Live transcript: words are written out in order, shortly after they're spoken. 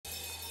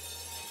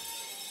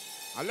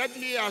And let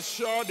me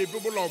assure the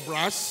people of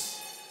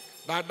Brass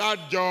that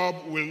that job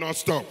will not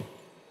stop.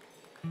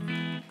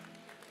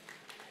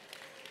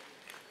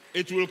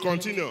 It will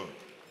continue.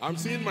 I'm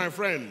seeing my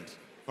friend,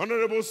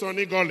 Honourable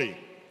Sonny Gully.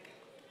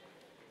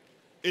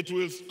 It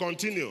will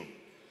continue.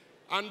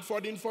 And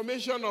for the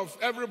information of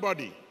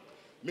everybody,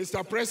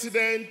 Mr.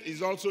 President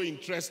is also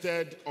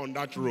interested on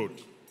that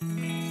road.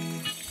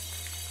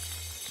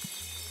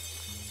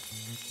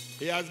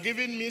 He has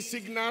given me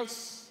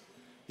signals.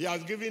 He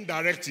has given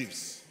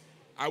directives.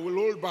 I will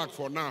hold back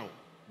for now,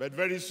 but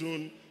very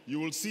soon you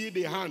will see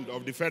the hand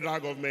of the federal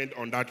government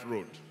on that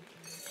road.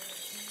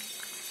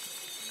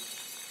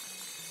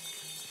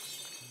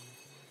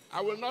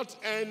 I will not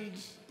end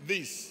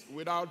this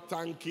without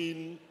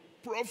thanking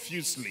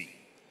profusely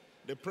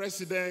the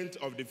President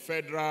of the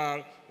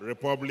Federal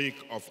Republic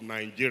of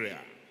Nigeria,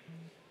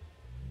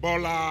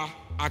 Bola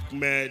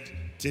Ahmed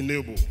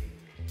Tinubu.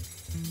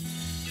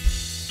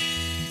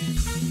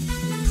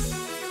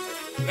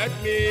 Let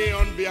me,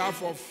 on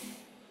behalf of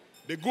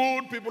the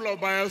good people of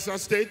Bayelsa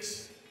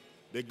State,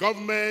 the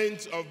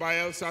government of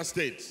Bayelsa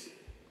State,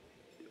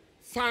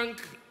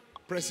 thank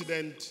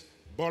President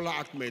Bola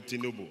Ahmed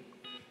Tinubu.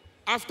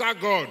 After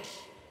God,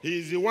 he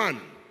is the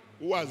one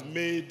who has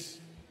made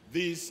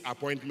this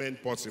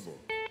appointment possible.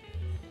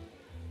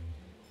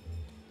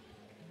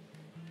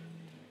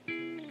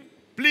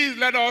 Please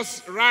let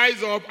us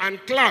rise up and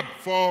clap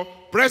for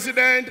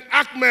President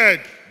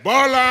Ahmed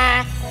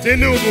Bola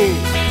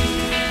Tinubu.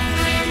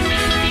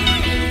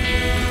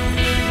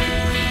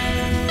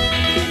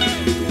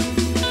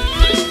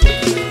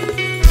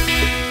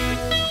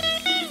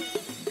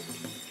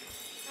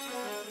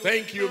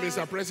 Thank you,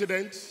 Mr.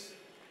 President.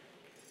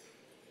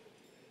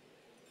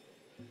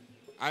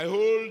 I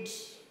hold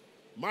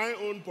my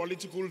own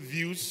political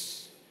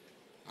views,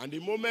 and the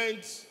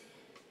moment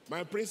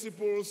my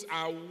principles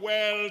are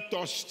well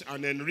touched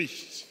and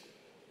enriched,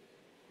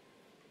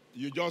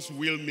 you just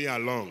wheel me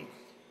along.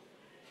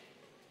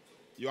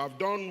 You have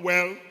done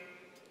well.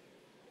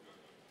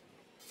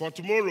 For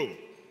tomorrow,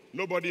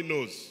 nobody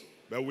knows,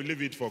 but we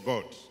leave it for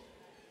God.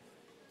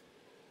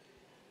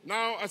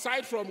 Now,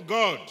 aside from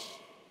God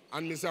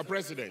and Mr.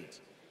 President,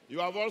 you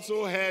have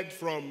also heard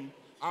from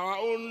our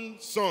own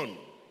son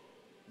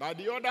that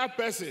the other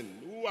person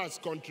who has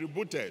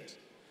contributed,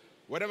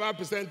 whatever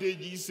percentage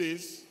he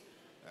says,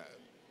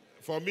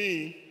 for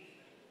me,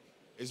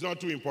 is not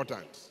too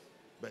important.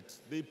 But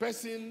the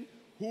person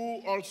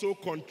who also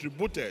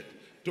contributed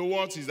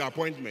towards his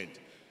appointment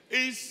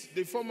is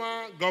the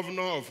former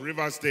governor of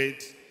Rivers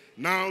State,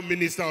 now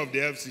minister of the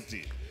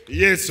FCT,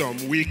 Nyesom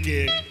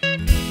Wike.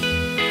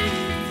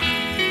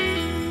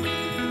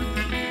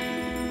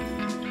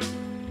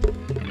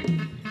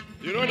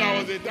 You know,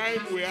 there was a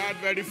time we had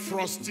very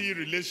frosty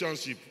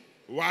relationship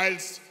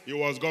whilst he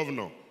was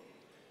governor.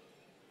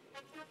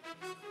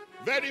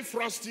 Very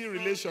frosty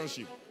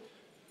relationship.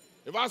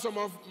 In fact, some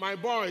of my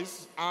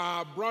boys,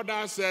 our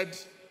brother said,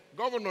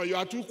 Governor, you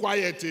are too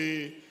quiet.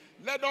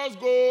 Let us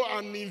go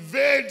and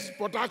invade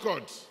Port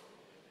Harcourt.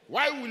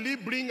 Why will he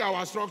bring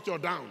our structure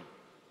down?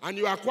 And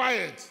you are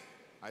quiet.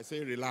 I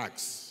say,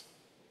 relax.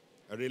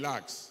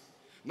 Relax.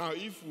 Now,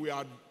 if we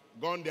had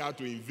gone there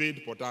to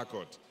invade Port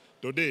Harcourt,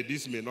 today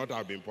this may not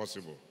have been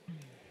possible.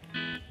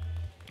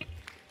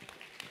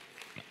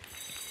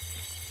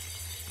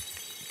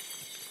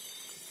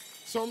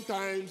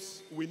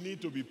 Sometimes we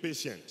need to be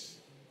patient.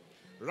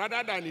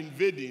 Rather than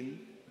invading,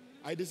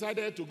 I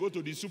decided to go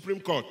to the Supreme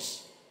Court.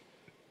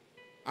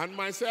 And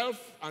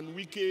myself and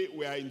Wike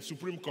were in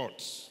Supreme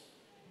Court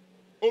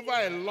over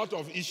a lot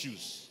of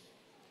issues.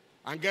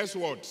 And guess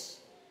what?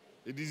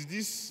 It is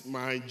this,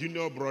 my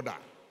junior brother.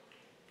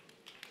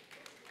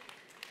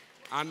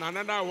 And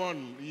another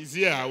one is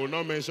here, I will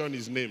not mention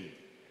his name.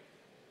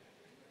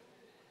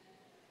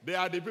 They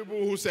are the people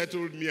who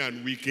settled me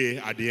and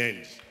Wike at the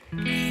end.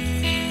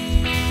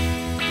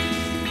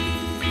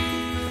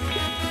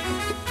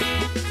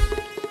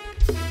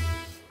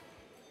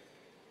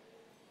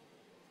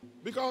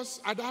 Because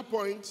at that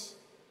point,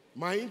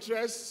 my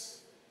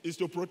interest is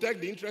to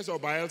protect the interests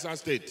of Bayelsa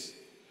State.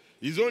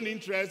 His own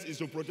interest is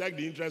to protect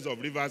the interests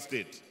of Rivers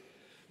State.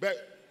 But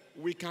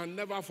we can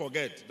never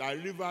forget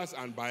that Rivers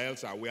and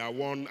Bayelsa, we are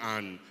one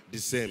and the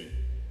same.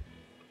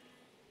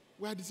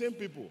 We are the same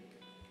people.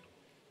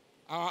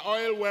 Our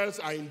oil wells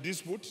are in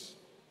dispute.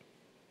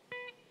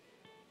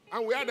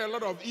 And we had a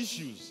lot of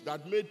issues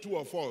that made two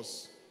of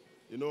us,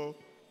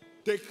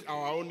 take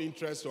our own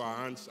interests to our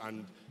hands,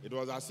 and it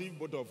was as if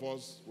both of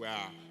us were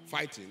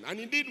fighting. And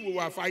indeed, we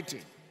were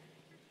fighting.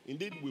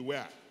 Indeed, we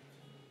were.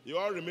 You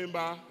all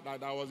remember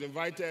that I was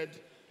invited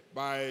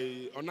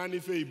by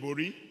Onanife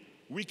Ibori.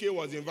 Wike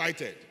was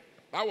invited.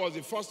 That was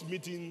the first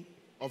meeting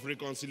of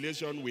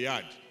reconciliation we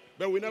had.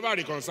 But we never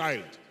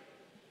reconciled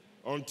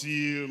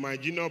until my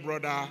junior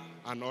brother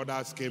and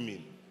others came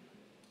in.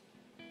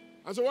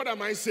 And so what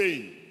am I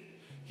saying?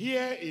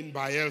 Here in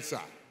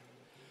Bayelsa,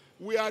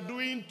 we are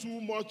doing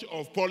too much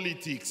of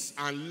politics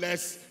and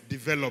less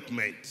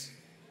development.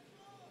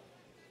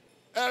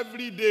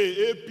 Every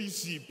day,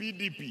 APC,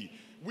 PDP,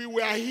 we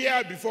were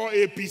here before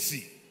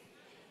APC.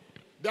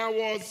 There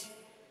was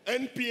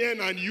NPN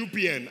and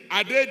UPN.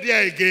 Are they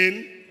there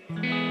again?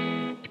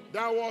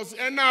 There was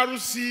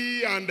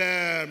NRC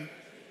and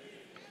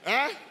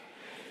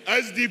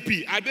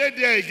SDP. Are they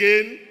there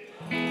again?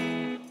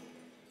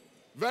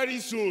 Very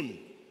soon,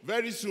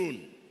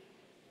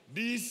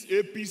 these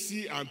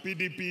APC and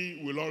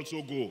PDP will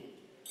also go.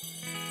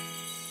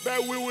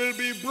 But we will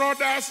be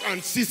brothers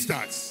and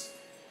sisters.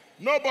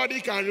 Nobody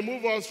can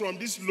remove us from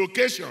this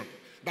location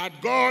that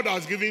God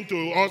has given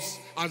to us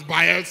as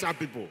Bayelsa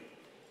people.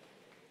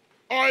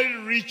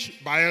 Oil-rich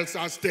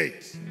Bayelsa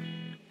state.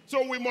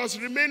 So we must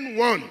remain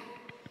one.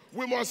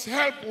 We must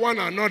help one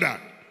another.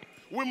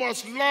 We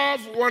must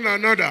love one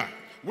another.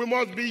 We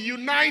must be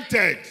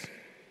united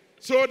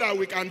so that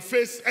we can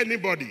face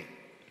anybody.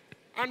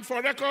 And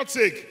for record's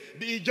sake,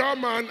 the Ijaw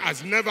man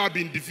has never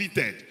been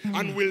defeated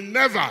and will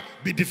never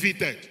be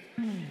defeated.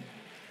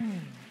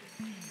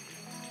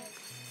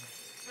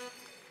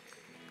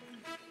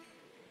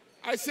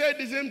 I say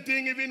the same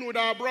thing even with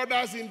our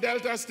brothers in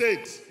Delta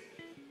State.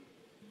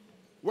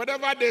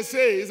 Whatever they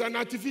say is an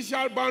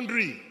artificial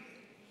boundary.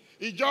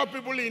 Ijaw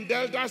people in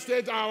Delta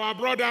State are our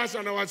brothers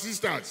and our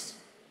sisters.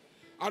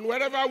 And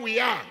wherever we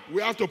are,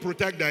 we have to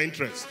protect their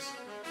interests.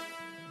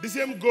 The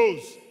same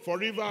goes for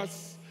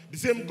Rivers. The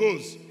same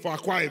goes for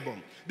Akwa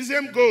Ibom. The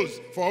same goes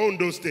for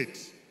Ondo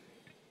State.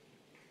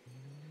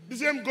 The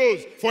same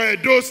goes for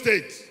Edo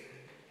State.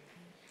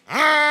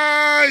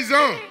 Eyes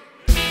on!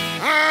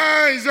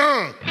 Eyes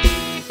on!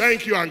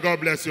 Thank you and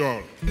God bless you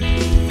all.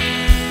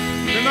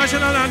 The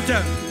national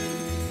anthem.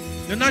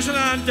 The national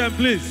anthem,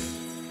 please.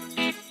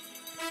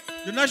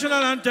 The national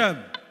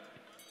anthem.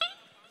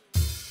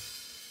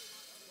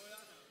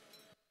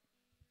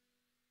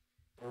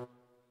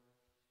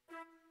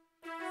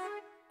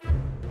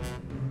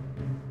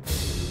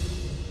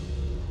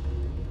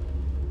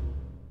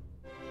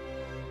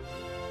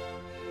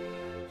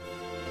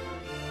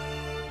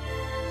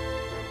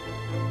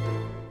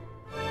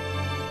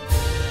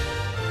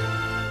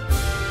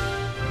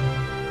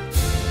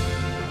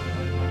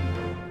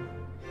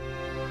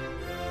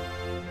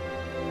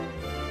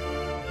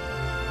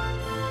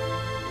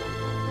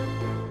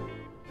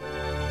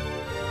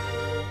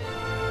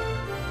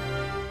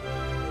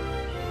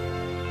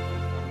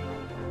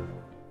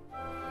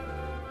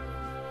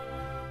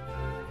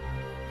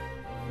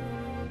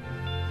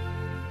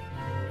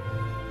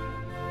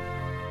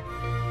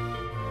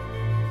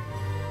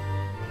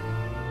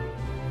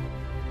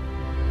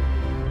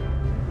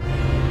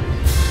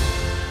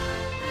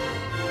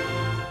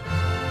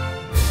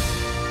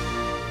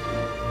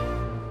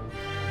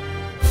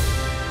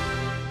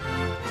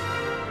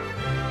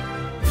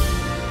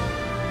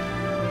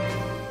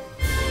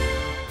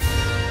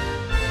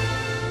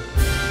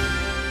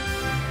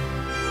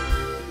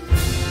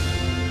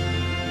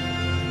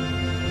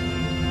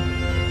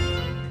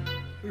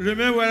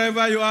 Remain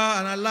wherever you are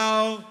and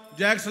allow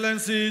the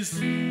excellencies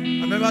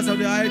and members of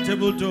the high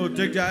table to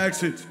take their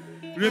exit.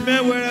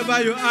 Remain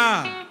wherever you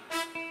are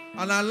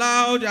and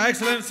allow the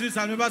excellencies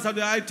and members of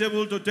the high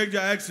table to take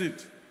their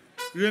exit.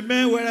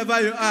 Remain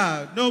wherever you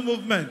are. No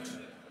movement.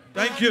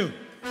 Thank you.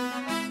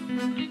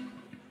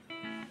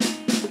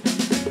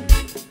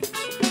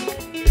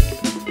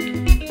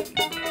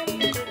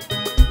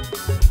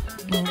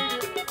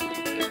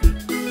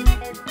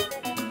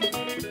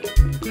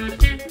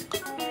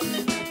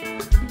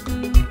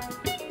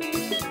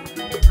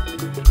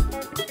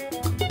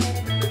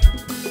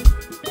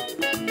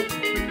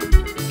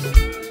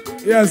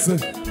 Yes, sir.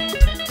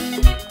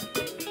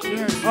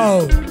 Yes.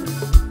 Oh.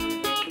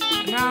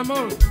 Now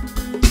move.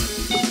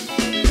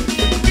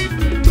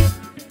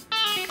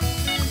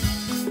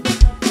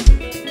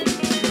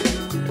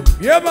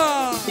 Yeah,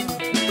 ma.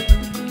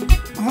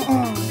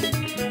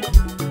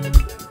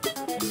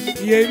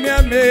 Yeah,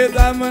 me made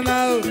a man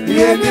out.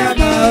 Yeah, me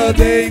a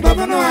thing,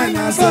 but no one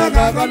has a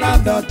gun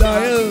out the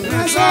tail.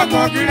 I saw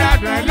talking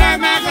at the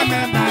lemon,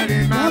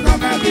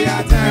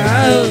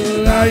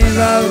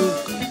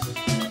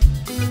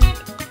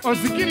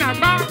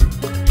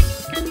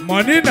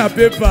 money na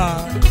paper.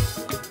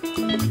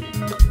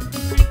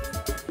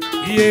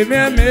 Yeah,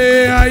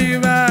 me, I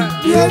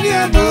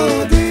yeah,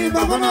 no, the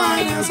Babono,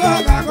 I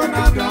saw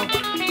Gagonado.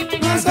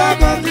 I saw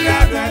talking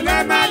at the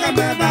lemon,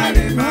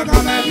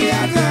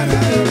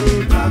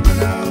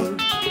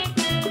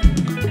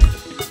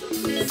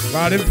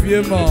 Got a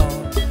few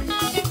more.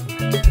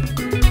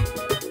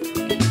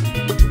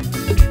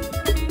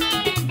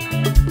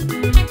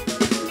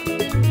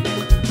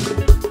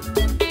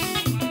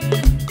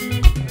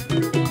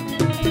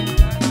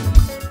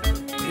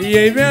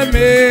 Yeah,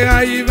 me,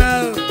 I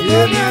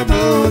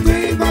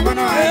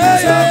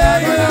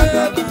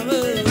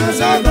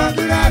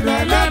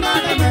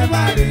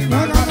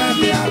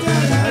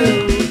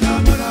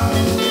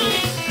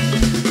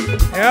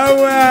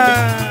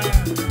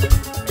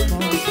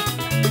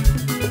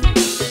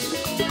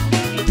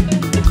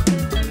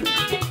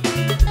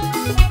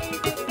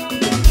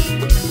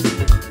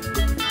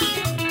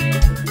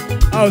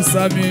Oh,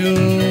 Samuel.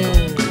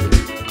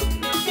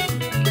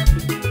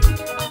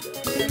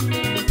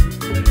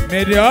 Me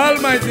May the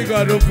Almighty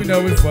God open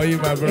the way for you,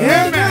 my brother.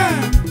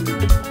 Amen.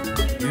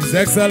 His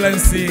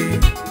Excellency.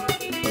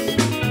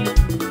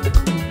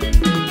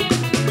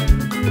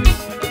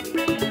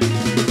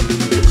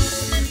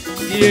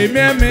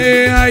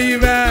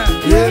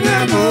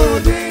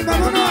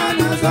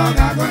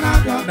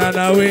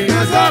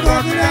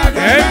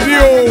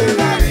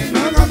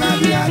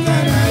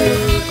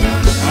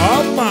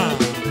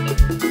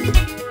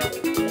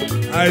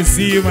 I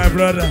see you, my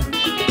brother.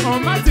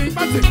 Oh, Mati.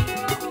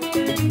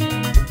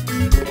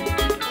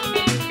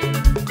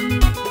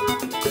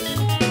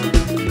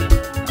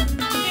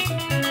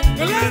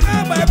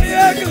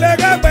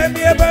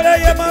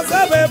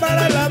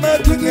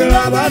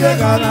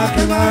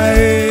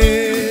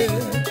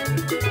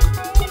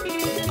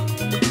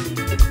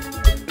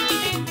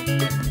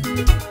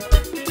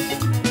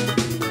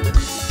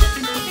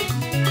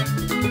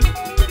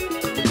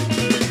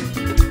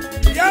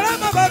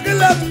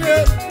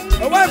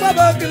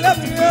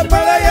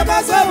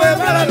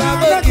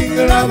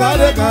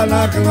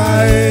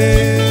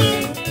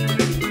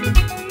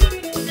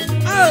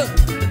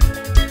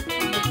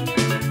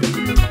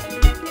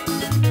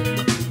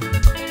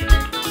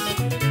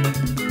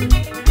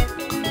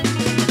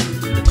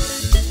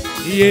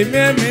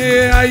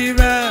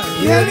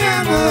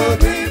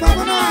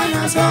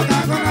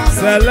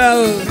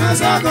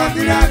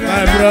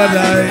 My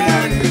brother.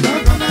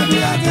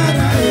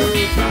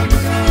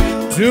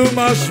 Too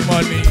much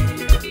money.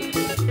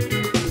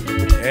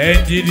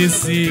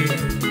 NGDC.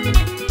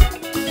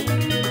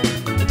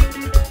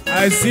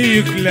 I see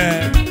you,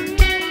 Claire.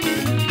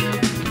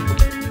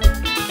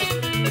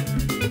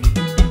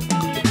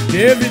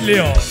 David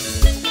Leon.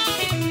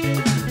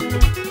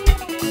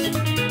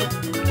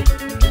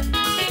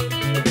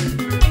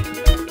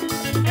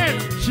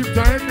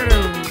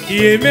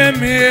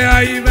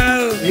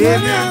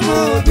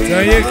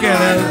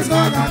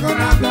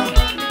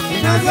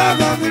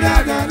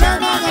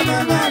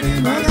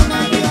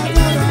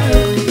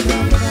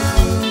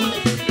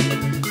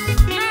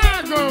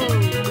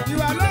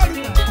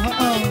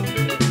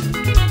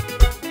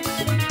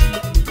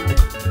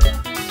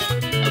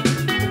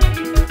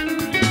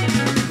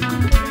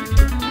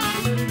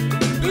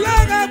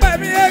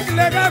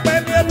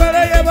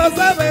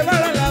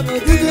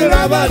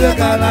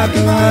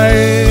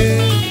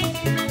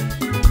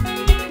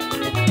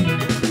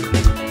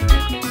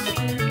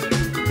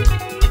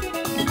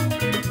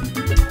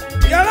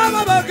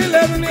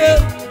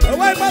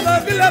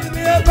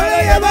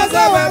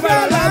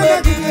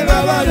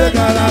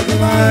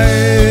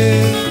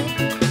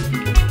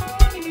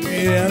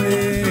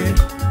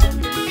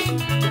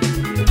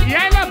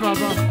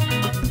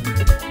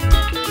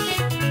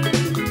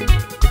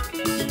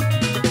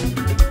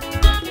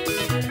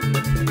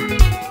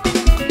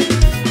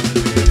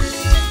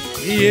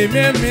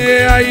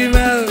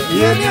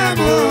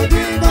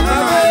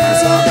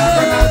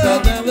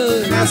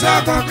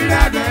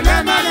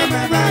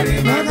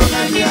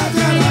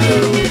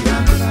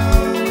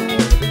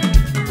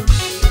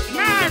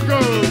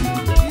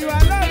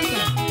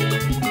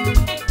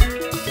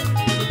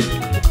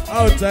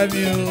 I'll tell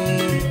you.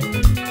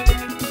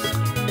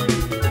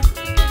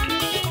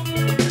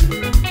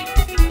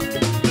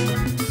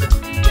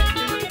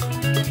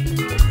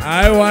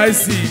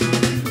 IYC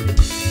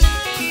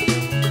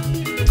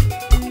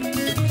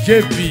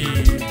JP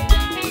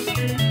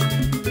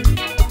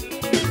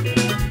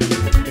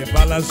the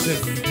balance.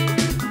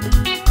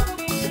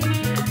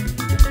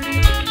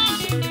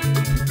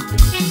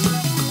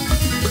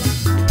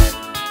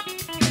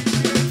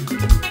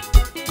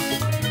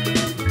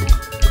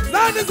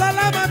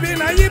 Salama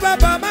bin ayiba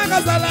ba maka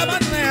salama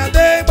na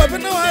de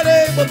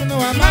bobino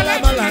amala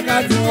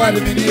malanga tuwa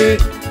dimini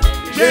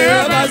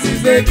Jehovah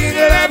size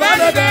kingere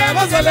bado de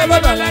basale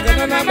bado la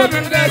kana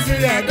bobino desi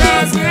ya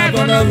dasi ya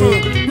bonavu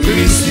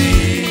Christi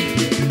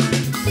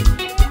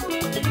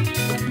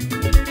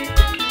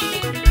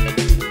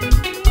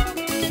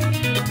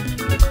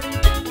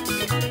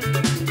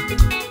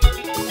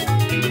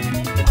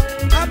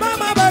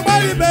Amama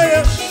babali be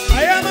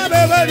ayama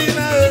bebali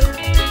na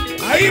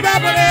ayiba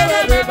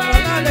bole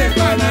banane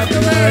bana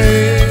kwe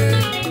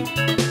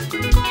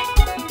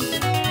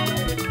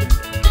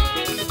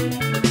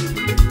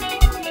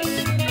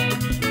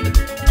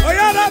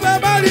Oyara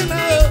bebali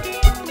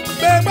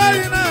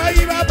na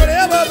ayiba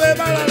bole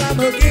banana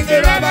mokinge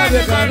raba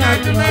de bana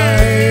kwe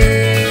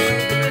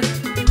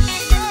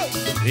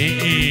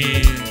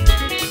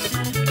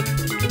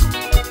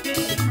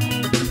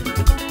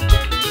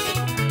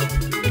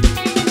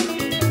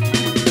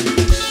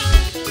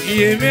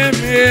Yeme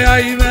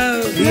ayiba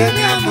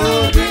Yeme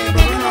amodi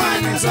bono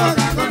ane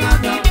soka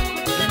konado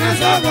na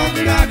soko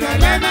kilado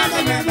le na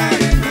kome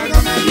bari na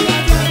kome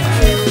biatara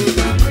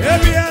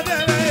ebi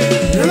adara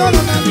e lo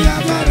na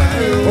biatara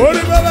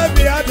ori baba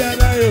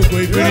biatara e ko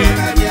ikiri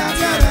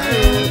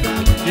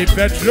the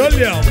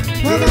Petroleum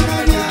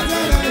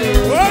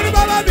ori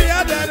baba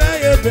biatara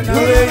e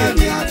benawe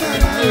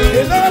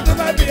e lo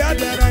baba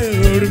biatara e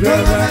ori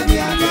baba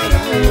biatara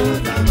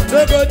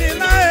soko di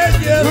na e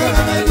je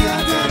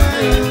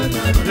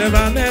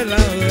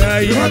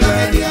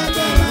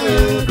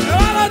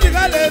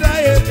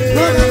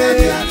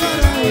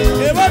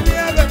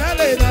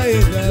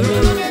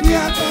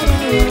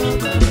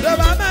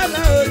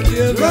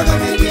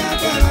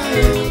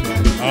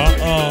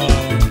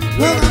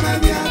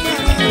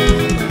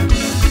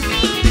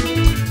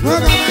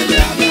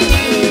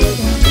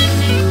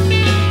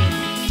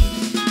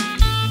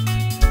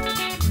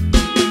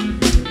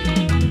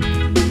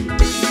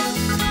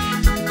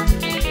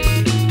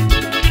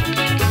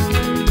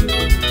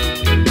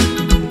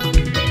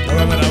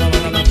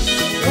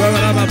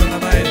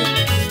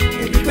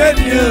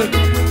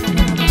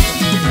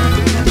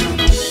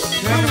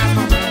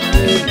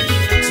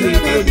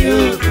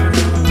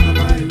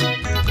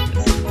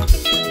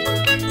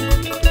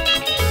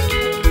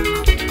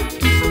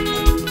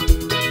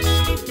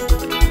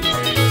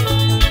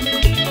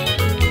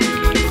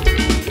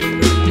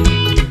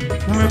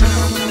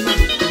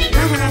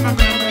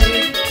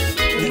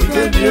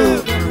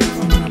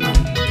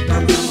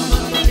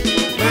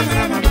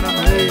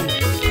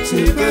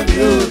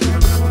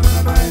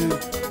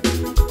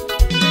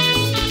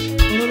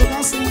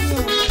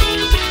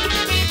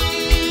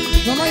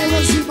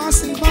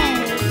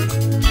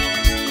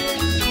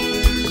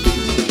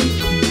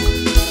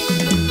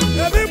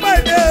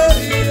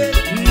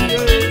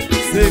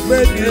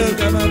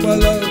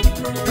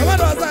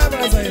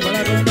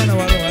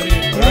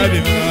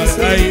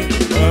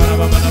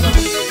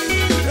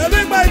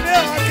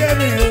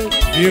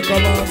You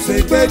come on,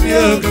 say, baby,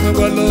 you come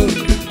on, low.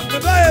 The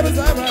Bible says,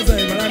 I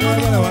say, but I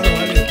know what I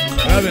want.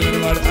 I've been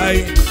about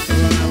I.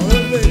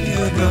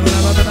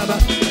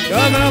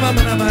 Come on,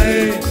 my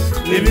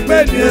living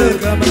baby,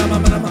 come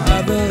on, my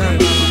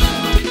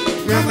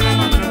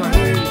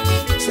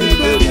say,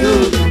 baby,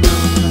 you come on.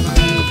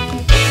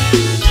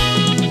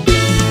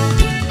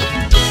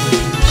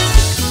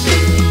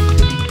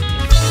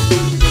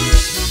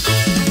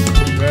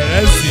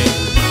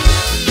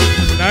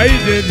 I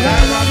did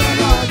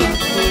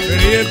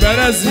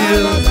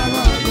Brasil,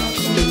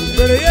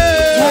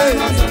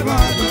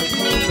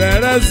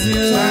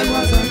 Brasil,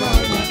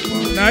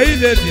 now you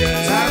did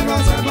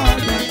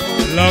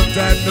long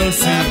time no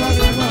see.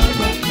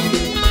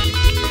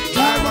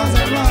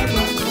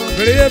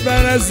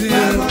 Brasil,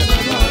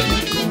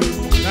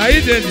 now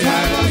you did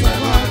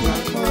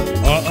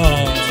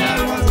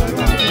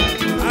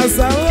I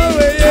saw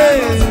away,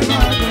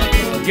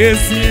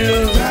 guess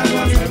you.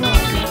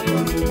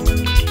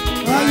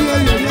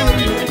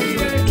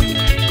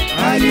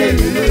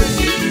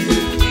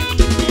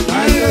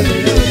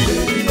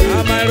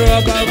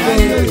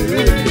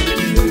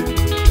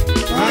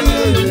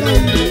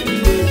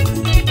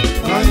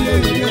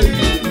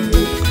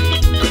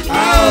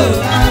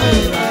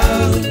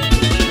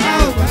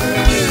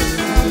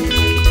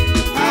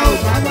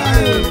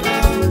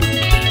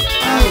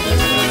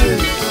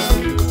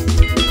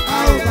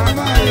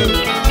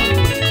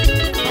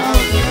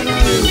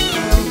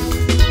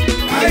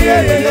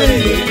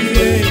 Yeah.